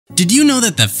Did you know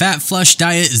that the Fat Flush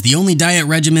diet is the only diet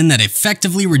regimen that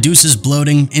effectively reduces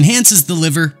bloating, enhances the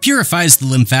liver, purifies the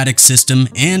lymphatic system,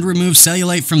 and removes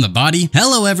cellulite from the body?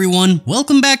 Hello everyone,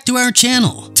 welcome back to our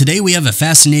channel. Today we have a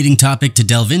fascinating topic to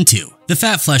delve into: the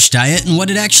Fat Flush diet and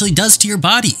what it actually does to your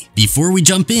body. Before we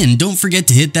jump in, don't forget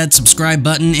to hit that subscribe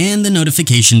button and the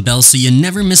notification bell so you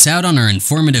never miss out on our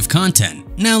informative content.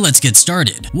 Now let's get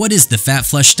started. What is the Fat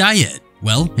Flush diet?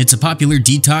 Well, it's a popular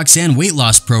detox and weight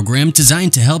loss program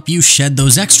designed to help you shed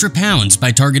those extra pounds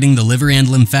by targeting the liver and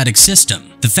lymphatic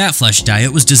system. The Fat Flush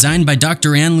diet was designed by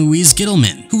Dr. Louise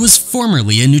Gittleman, who was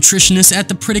formerly a nutritionist at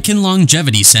the Pritikin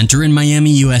Longevity Center in Miami,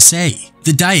 USA.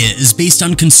 The diet is based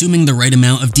on consuming the right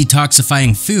amount of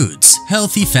detoxifying foods,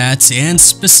 healthy fats, and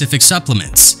specific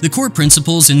supplements. The core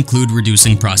principles include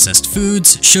reducing processed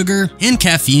foods, sugar, and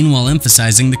caffeine while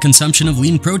emphasizing the consumption of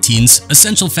lean proteins,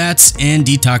 essential fats, and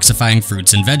detoxifying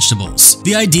fruits and vegetables.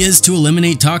 The idea is to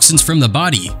eliminate toxins from the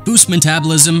body, boost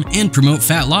metabolism, and promote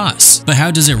fat loss. But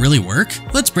how does it really work?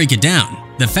 Let's break it down.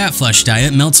 The Fat Flush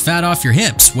diet melts fat off your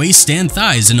hips, waist, and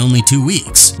thighs in only 2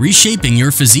 weeks, reshaping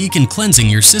your physique and cleansing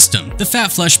your system. The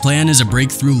Fat Flush plan is a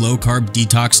breakthrough low-carb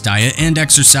detox diet and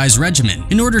exercise regimen.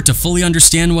 In order to fully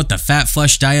understand what the Fat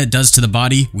Flush diet does to the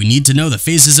body, we need to know the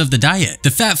phases of the diet.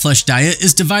 The Fat Flush diet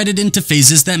is divided into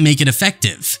phases that make it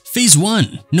effective. Phase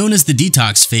 1, known as the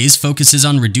detox phase, focuses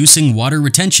on reducing water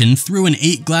retention through an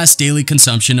 8-glass daily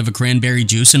consumption of a cranberry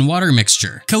juice and water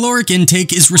mixture. Caloric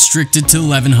intake is restricted to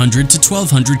 1,100 to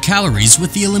 1,200 calories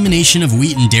with the elimination of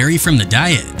wheat and dairy from the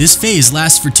diet. This phase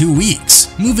lasts for 2 weeks.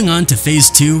 Moving on to Phase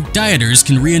 2, dieters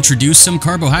can reintroduce some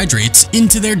carbohydrates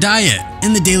into their diet,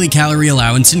 and the daily calorie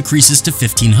allowance increases to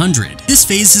 1,500. This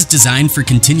phase is designed for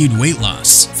continued weight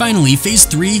loss. Finally, Phase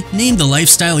 3, named the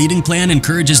Lifestyle Eating Plan,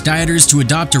 encourages dieters to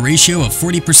adopt a ratio of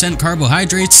 40%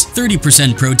 carbohydrates,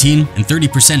 30% protein, and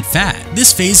 30% fat.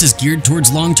 This phase is geared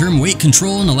towards long-term weight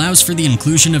control and allows for the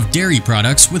inclusion of dairy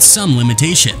products with some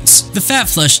limitations. The Fat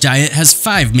Flush diet has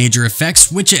 5 major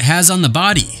effects which it has on the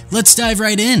body. Let's dive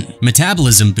right in.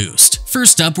 Metabolism boost.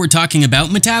 First up, we're talking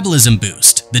about metabolism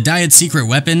boost. The diet's secret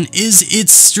weapon is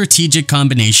its strategic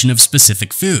combination of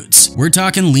specific foods. We're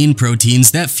talking lean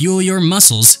proteins that fuel your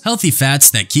muscles, healthy fats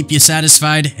that keep you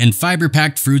satisfied, and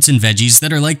fiber-packed fruits and veggies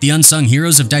that are like the unsung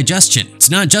heroes of digestion.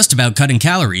 It's not just about cutting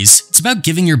calories, it's about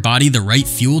giving your body the right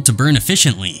fuel to burn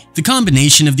efficiently. The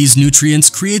combination of these nutrients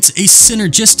creates a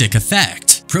synergistic effect.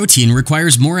 Protein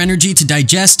requires more energy to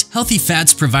digest, healthy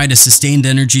fats provide a sustained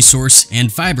energy source,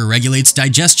 and fiber regulates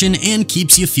digestion and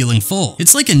keeps you feeling full.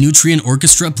 It's like a nutrient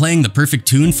orchestra playing the perfect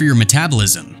tune for your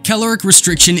metabolism. Caloric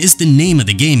restriction is the name of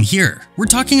the game here. We're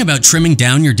talking about trimming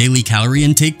down your daily calorie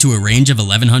intake to a range of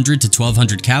 1,100 to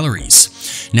 1,200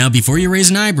 calories. Now, before you raise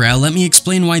an eyebrow, let me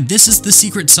explain why this is the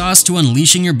secret sauce to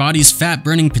unleashing your body's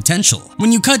fat-burning potential.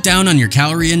 When you cut down on your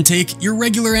calorie intake, your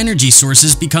regular energy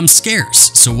sources become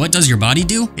scarce. So what does your body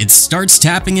do? It starts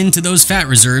tapping into those fat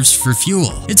reserves for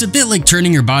fuel. It's a bit like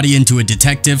turning your body into a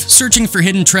detective, searching for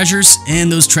hidden treasures,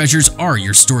 and those treasures are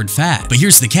your stored fat. But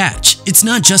here's the catch. It's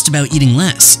not just about eating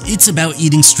less, it's about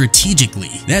eating strategically.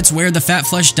 That's where the Fat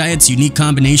Flush diet's unique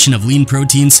combination of lean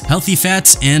proteins, healthy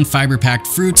fats, and fiber-packed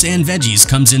fruits and veggies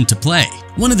comes into play.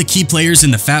 One of the key players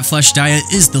in the Fat Flush diet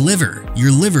is the liver.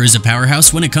 Your liver is a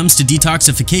powerhouse when it comes to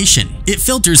detoxification. It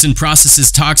filters and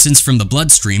processes toxins from the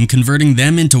bloodstream, converting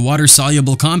them into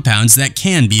water-soluble compounds that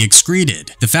can be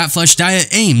excreted. The Fat Flush diet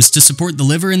aims to support the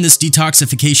liver in this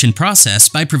detoxification process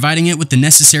by providing it with the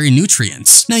necessary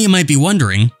nutrients. Now you might be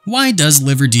wondering, why does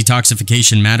liver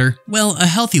detoxification matter? Well, a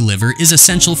healthy liver is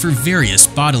essential for various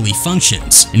bodily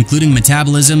functions, including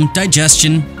metabolism,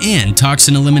 digestion, and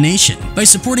toxin elimination. By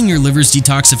supporting your liver's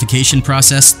detoxification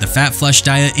process, the Fat Flush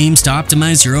diet aims to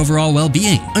optimize your overall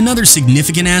well-being. Another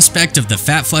significant aspect of the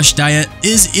Fat Flush diet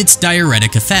is its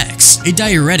diuretic effects. A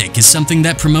diuretic is something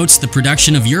that promotes the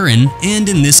production of urine, and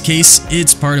in this case,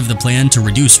 it's part of the plan to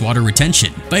reduce water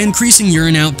retention. By increasing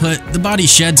urine output, the body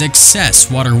sheds excess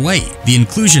water weight. The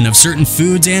inclusion of certain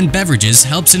foods and beverages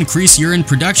helps increase urine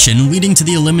production, leading to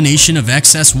the elimination of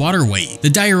excess water weight. The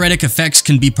diuretic effects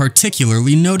can be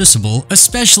particularly noticeable,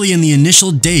 especially in the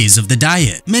initial days of the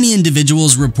diet. Many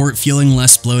individuals report feeling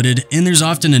less bloated, and there's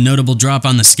often a notable drop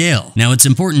on the scale. Now, it's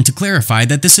important to clarify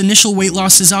that this initial weight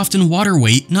loss is often water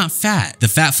weight, not fat. The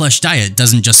Fat Flush diet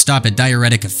doesn't just stop at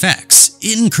diuretic effects.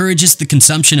 It encourages the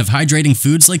consumption of hydrating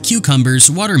foods like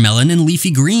cucumbers, watermelon, and leafy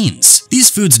greens.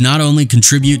 These foods not only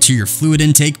contribute to your fluid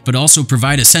intake, but also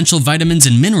provide essential vitamins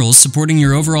and minerals supporting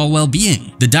your overall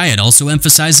well-being. The diet also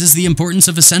emphasizes the importance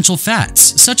of essential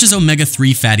fats, such as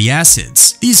omega-3 fatty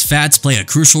acids. These fats play a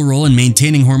crucial role in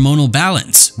maintaining hormonal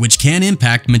balance, which can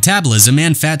impact metabolism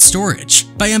and fat storage.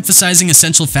 By emphasizing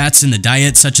essential fats in the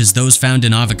diet, such as those found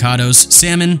in avocados,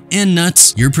 salmon, and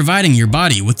nuts, you're providing your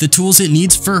body with the tools it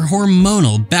needs for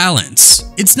hormonal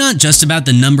balance. It's not just about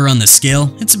the number on the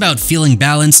scale, it's about feeling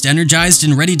balanced, energized,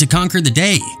 and ready to conquer the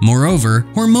day. Moreover,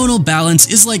 hormonal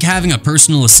balance is like having a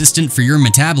personal assistant for your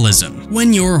metabolism.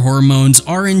 When your hormones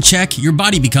are in check, your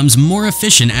body becomes more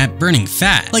efficient at burning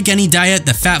fat. Like any diet,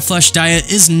 the fat flush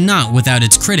diet is not without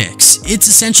its critics. It's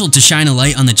essential to shine a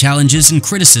light on the challenges and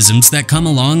criticisms that come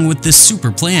along with this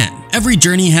super plan. Every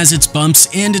journey has its bumps,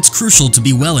 and it's crucial to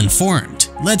be well informed.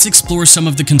 Let's explore some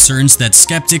of the concerns that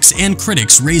skeptics and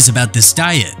critics raise about this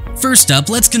diet. First up,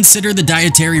 let's consider the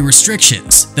dietary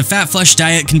restrictions. The fat flush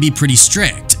diet can be pretty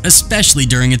strict, especially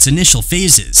during its initial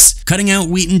phases. Cutting out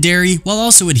wheat and dairy while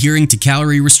also adhering to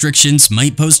calorie restrictions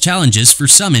might pose challenges for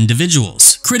some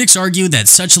individuals. Critics argue that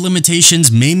such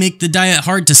limitations may make the diet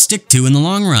hard to stick to in the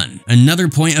long run. Another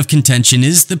point of contention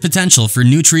is the potential for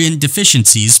nutrient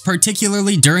deficiencies,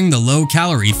 particularly during the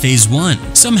low-calorie phase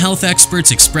 1. Some health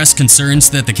experts express concerns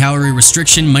that the calorie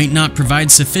restriction might not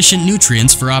provide sufficient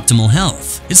nutrients for optimal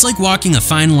health. It's like walking a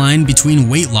fine line between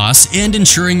weight loss and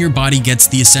ensuring your body gets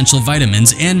the essential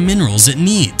vitamins and minerals it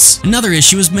needs. Another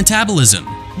issue is metabolism.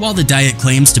 While the diet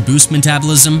claims to boost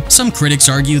metabolism, some critics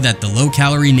argue that the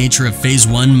low-calorie nature of phase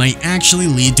 1 might actually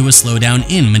lead to a slowdown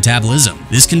in metabolism.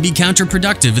 This can be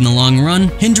counterproductive in the long run,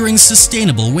 hindering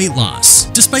sustainable weight loss.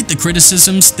 Despite the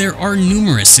criticisms, there are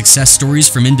numerous success stories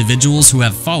from individuals who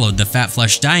have followed the fat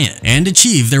flush diet and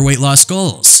achieved their weight loss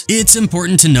goals. It's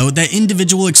important to note that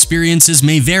individual experiences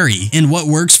may vary, and what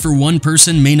works for one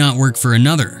person may not work for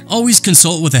another. Always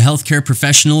consult with a healthcare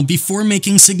professional before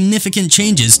making significant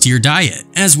changes to your diet.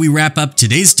 As we wrap up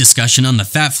today's discussion on the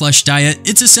fat flush diet,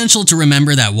 it's essential to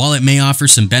remember that while it may offer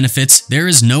some benefits, there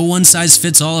is no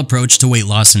one-size-fits-all approach to weight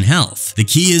loss and health. The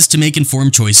key is to make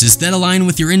informed choices that align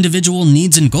with your individual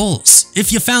needs and goals.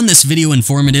 If you found this video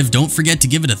informative, don't forget to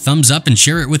give it a thumbs up and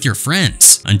share it with your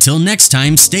friends. Until next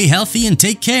time, stay healthy and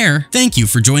take care. Thank you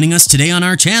for joining us today on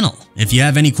our channel. If you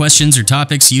have any questions or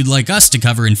topics you'd like us to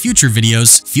cover in future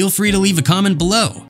videos, feel free to leave a comment below.